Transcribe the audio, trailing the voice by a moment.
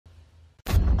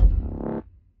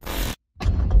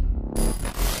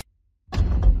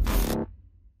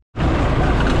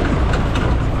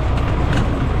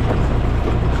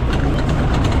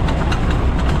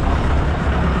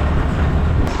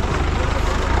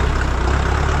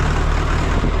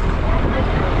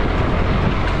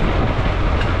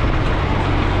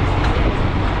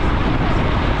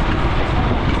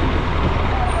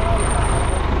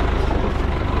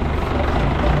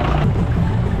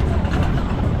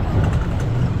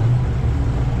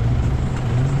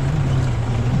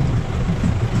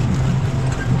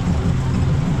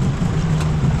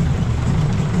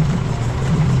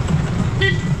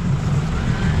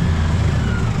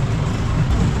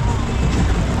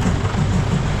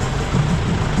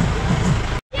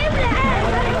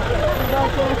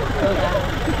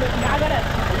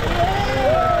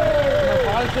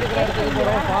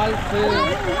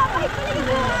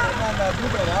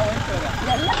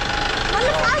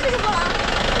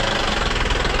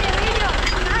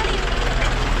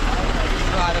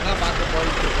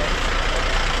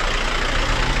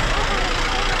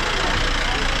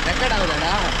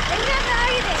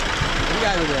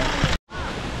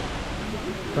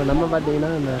இப்போ நம்ம பார்த்தீங்கன்னா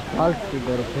இந்த ஃபால்ஸ் கிட்ட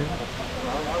இருக்கு.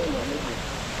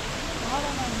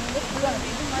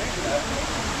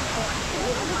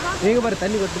 எங்கே பாரு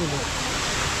தண்ணி கொட்டுருக்கு.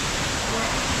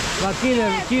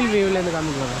 கீழ் வியூலேருந்து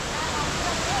காமிக்கலாம்.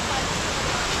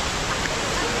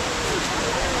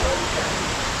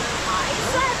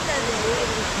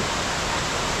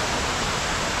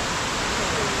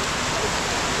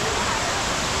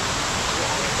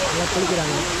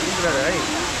 குளிக்கிறாங்க.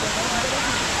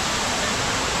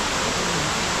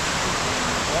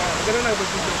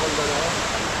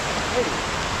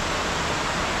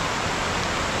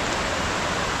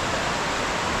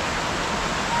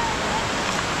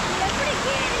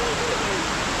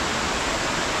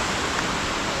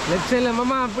 லெஃப்ட் சைடில்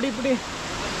மாமா அப்படி இப்படி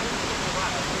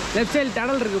லெஃப்ட் சைடில்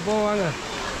டனல் இருக்கு. போவாங்க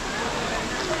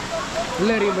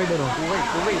உள்ள வரைக்கும் போயிட்டு வருவோம்.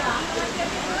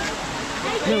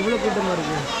 இவ்வளோ கூட்டமாக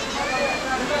இருக்கு.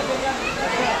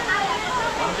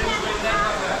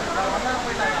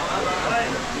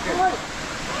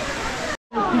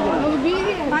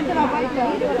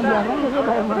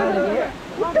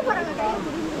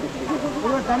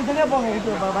 தனித்தனியாக போங்க.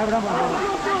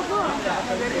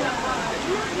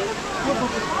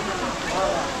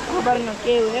 பாருங்க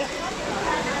கேவு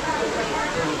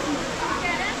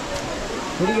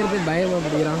பிடிக்கிறது பயமா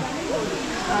பிடிக்கிறான்.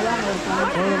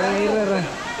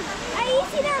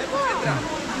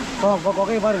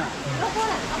 கொகையை பாருங்க.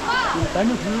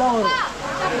 தண்ணி ஃபுல்லாக வரும்.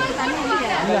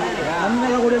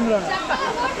 தண்ணியெல்லாம் கூட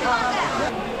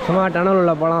சும்மா டனல்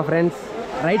உள்ள போகலாம் ஃப்ரெண்ட்ஸ்.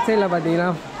 ரைட் சைடில் பார்த்தீங்கன்னா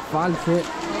ஃபால்ஸு.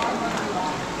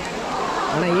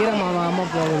 ஆனால்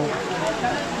ஈரமாகாமல் போகணும்.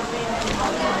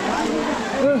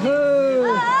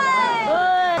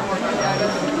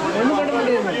 ஒன்றும் பண்ண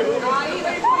முடியாது.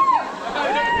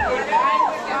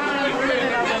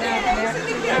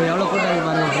 எவ்வளோ கூட்டம்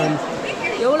பாருங்க ஃப்ரெண்ட்ஸ்.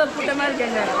 எவ்வளோ கூட்டமாக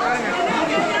இருக்குங்க பாருங்க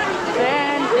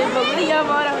ஃப்ரெண்ட்ஸ். இப்போ குடிக்க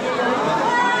போகிறோம்.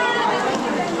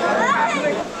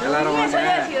 எல்லாரும்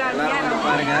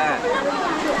பாருங்க.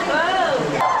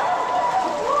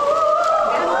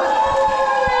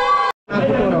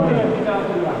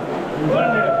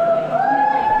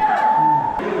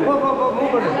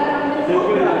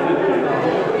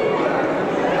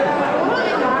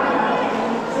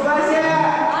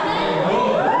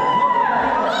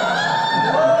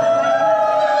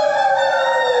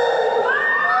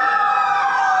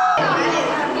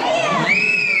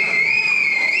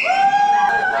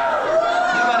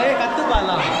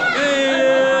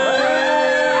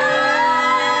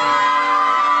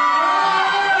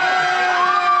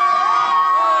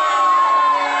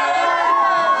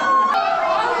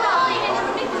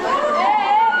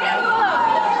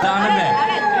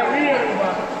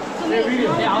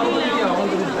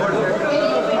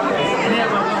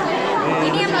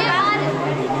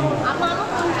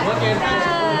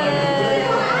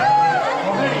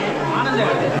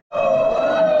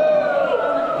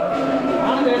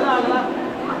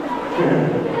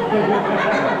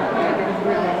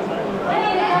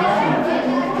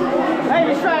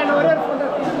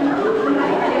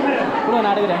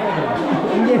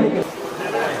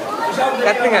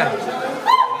 கத்துங்க.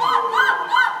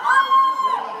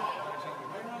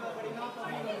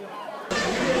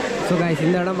 ஸோ கைஸ்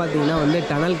இந்த இடம் பார்த்தீங்கன்னா வந்து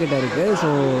டனல் கிட்ட இருக்குது. ஸோ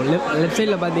லெஃப்ட்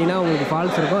சைடில் பார்த்தீங்கன்னா உங்களுக்கு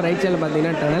ஃபால்ஸ் இருக்கும். ரைட் சைடில்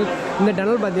பார்த்தீங்கன்னா டனல். இந்த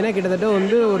டனல் பார்த்தீங்கன்னா கிட்டத்தட்ட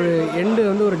வந்து ஒரு எண்டு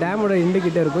வந்து ஒரு டேமோட எண்டு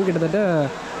கிட்டே இருக்கும். கிட்டத்தட்ட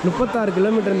 36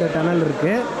 கிலோமீட்டர் இந்த டனல்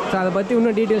இருக்குது. ஸோ அதை பற்றி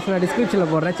இன்னும் டீட்டெயில்ஸ் நான்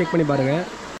டிஸ்கிரிப்ஷனில் போடுறேன், செக் பண்ணி பாருங்கள்.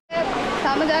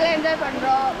 சமஜாலியாக என்ஜாய்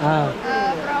பண்ணுறோம்.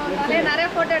 அப்புறம் நிறைய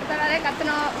ஃபோட்டோ எடுத்தோம், நிறைய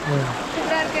கற்றுனோம்.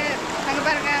 சூப்பராக இருக்குது. அங்கே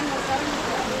பாருங்கள்.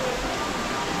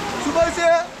 சுபாஷ்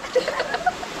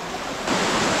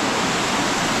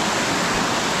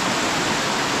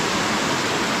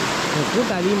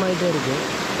கூட்டம் அதிகமாகிட்டே இருக்குது.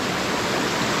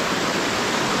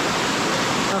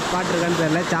 ஸ்பாட் இருக்கான்னு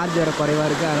தெரியல. சார்ஜ் வேறு குறைவாக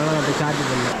இருக்குது, அதனால் நான் போய் சார்ஜ்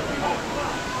பண்ணேன்.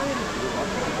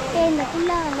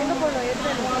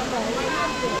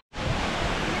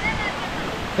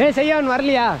 செய்யான்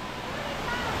வரலையா?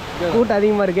 கூட்டம்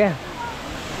அதிகமாக இருக்கே.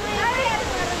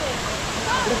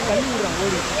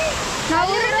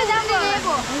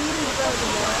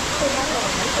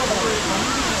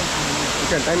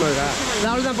 டைம் ஆகுதா?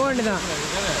 அவ்வளோதான், போக வேண்டியதான்.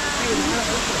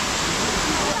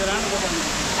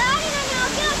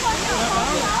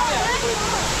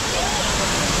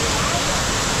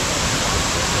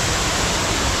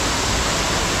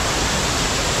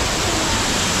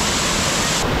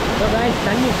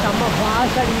 தண்ணி செம்ம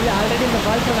ஃபாஸ்ட் அடிக்குது. ஆல்ரெடி இந்த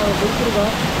ஃபால்ஸை நாங்கள்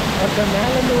குடிச்சிருக்கோம். ஒருத்தர்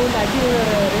மேலேருந்து ஊண்டு அடி ஒரு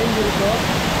ரேஞ்ச் இருக்கும்.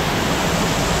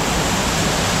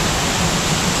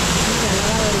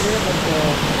 நல்லா வருது. But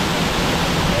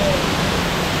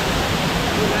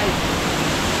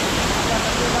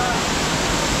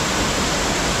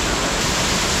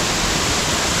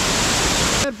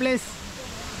Other place.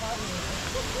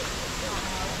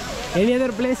 Any other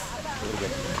place?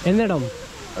 எந்த இடம்?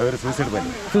 அவர் சூசைட்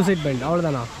பாயிண்ட். சூசைட் பாயிண்ட்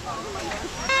அவ்வளோதானா?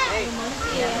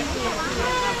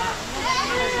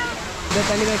 இந்த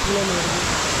தண்ணி தான் கீழே வருது.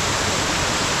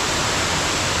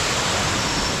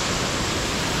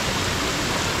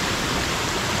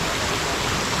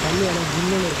 தண்ணி எனக்கு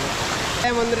ஜில்லுன்னு இருக்கு.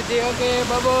 டைம் வந்துருச்சு. Okay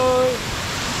bye.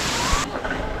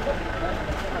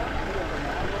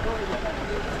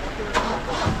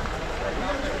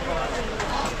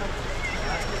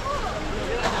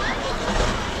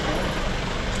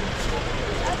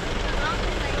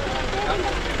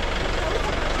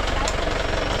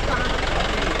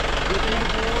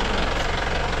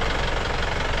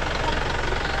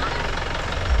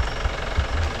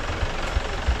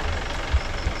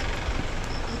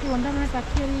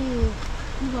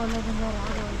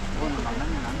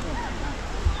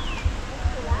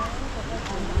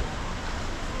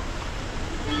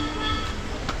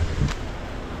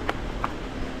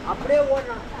 அப்படியே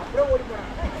ஓடணும், அப்படியே ஓடி போடா.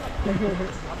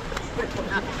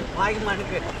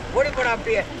 வாய்மானுக்கு ஓடி போடா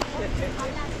அப்படியே.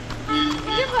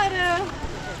 இங்க பாரு.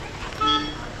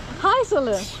 ஹாய்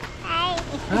சொல்லு.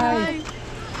 ஹாய்.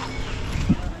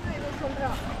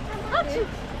 சொல்றா.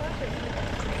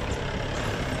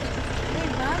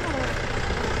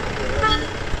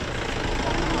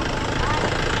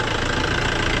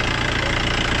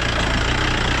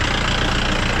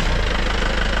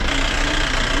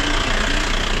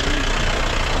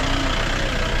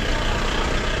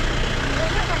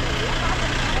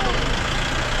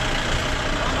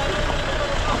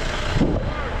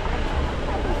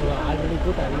 ஆல்ரெடி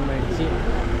கூட்டம் அதிகமாகிடுச்சு.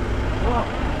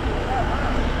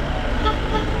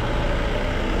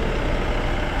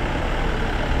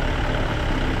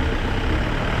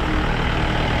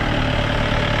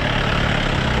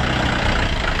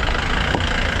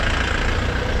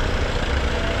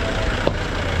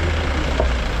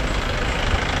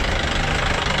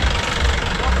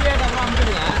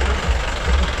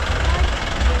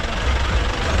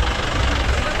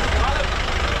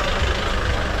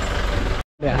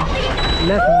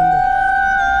 என்ன சவுண்டு?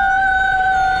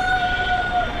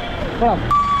 போலாம்.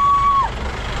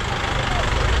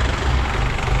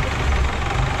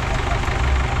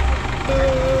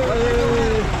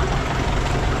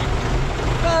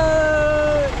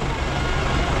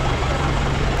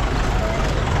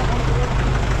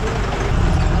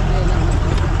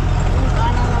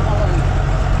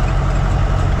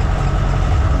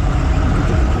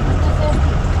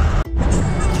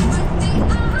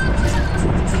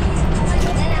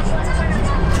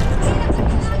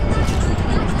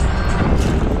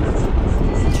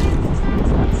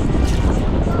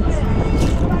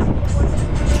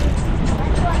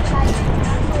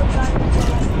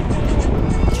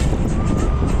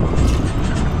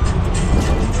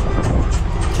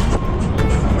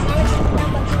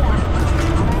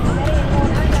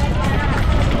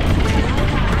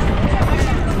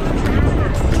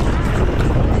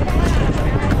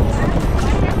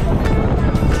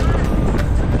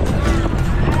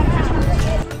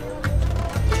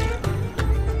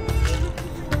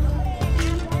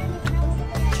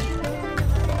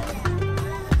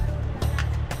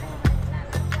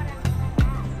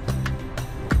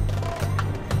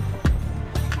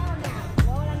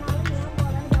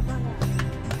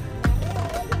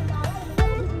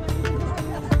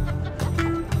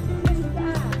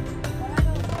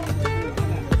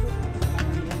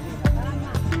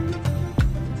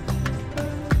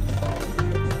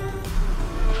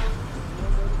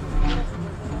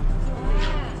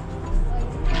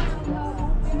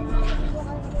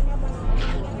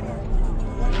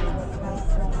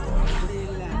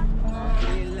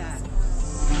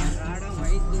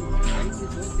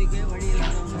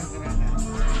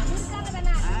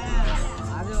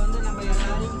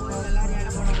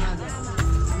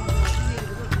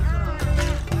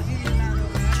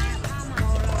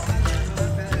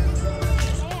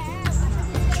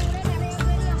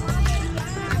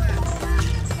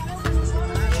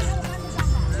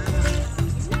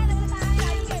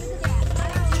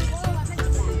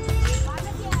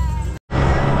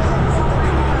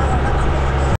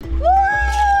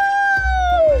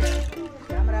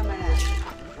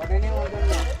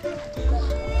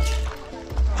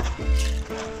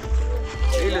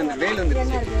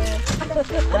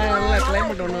 நல்லா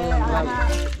கிளைமேட் ஒன்றும் இல்லை,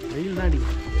 வெயில் தான்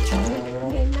அடிக்கும்.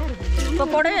 இப்போ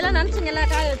புடவையெல்லாம் நினச்சிங்கல்ல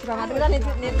காய வச்சுருவாங்க, அதுக்கு தான்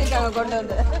நிறுத்திக்காங்க கொண்டு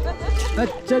வந்து.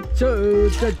 அச்சச்சோ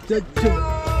அச்சச்சோ.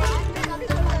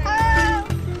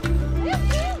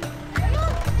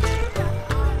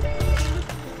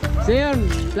 சேவன்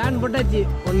பிளான் போட்டாச்சு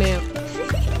ஒன்னே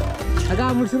அக்கா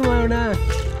முடிச்சிருமா அவனா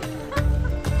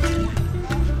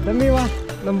தம்பி வா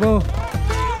நம்ம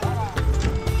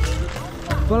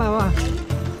போலாம் வா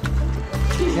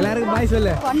எல்லாருக்கும் பாய்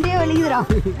சொல்லு வண்டியே வலிக்குதுடா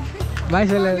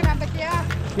பாய் சொல்லு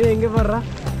இது எங்க போடுறா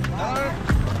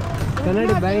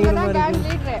கண்ணாடி பயங்கரமா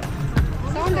இருக்கு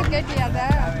சவுண்ட் கேட்டியா அத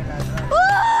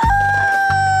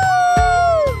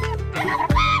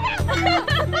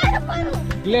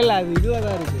இல்ல அது இதுவா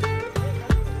தான் இருக்கு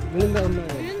விழுந்த ஒண்ணு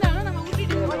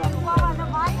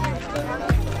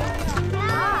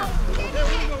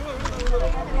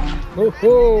ஓஹோ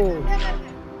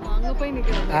அங்க போய்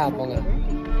நிக்கிறோம் போங்க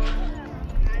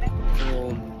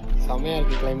செமையா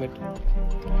இருக்கு கிளைமேட்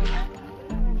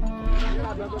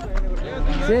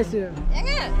சரி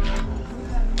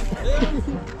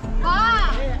வா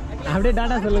அப்படியே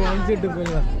டாடா சொல்லுங்க அனுப்பிச்சுட்டு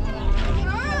போயிடலாம்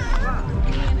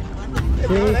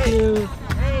தேங்க்யூ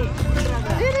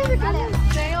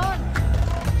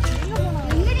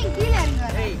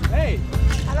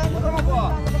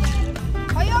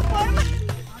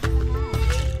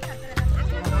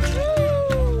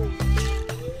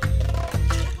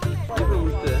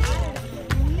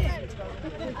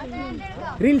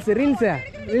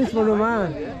ரீல்ஸ் பண்ணுமா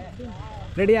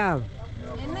ரெடியா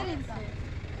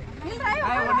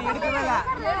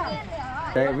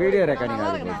வீடியோ ரெக்கார்டிங்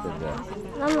ஆகுது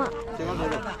ஆமா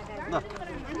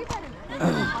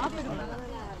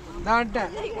நான்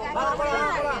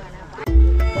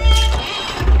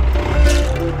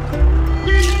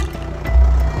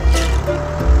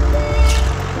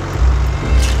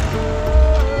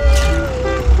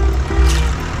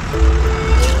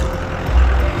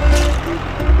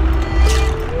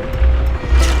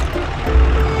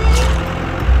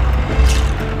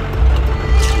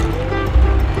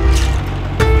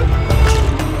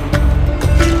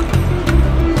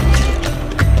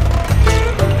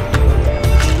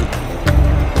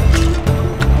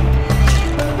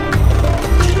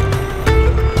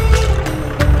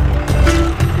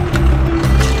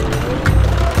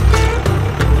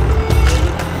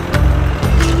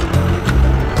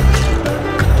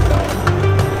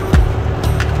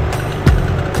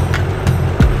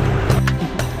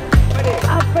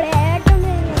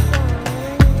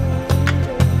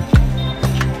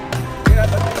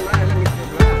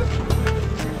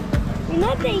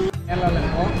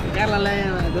கேரளாவில்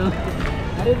எதுவும்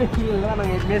நிறைய பேர் தான்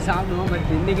நாங்கள் எப்பவுமே சாப்பிடுவோம்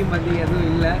பட் இன்றைக்கும் பார்த்தீங்க எதுவும்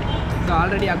இல்லை ஸோ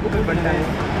ஆல்ரெடி அக்குப்பை பண்ணிட்டாங்க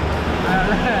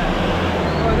அதனால்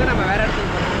இப்போ வந்து நம்ம வேறு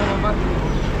இடத்துக்கு போகிறோம்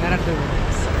வேறு இடத்துக்கு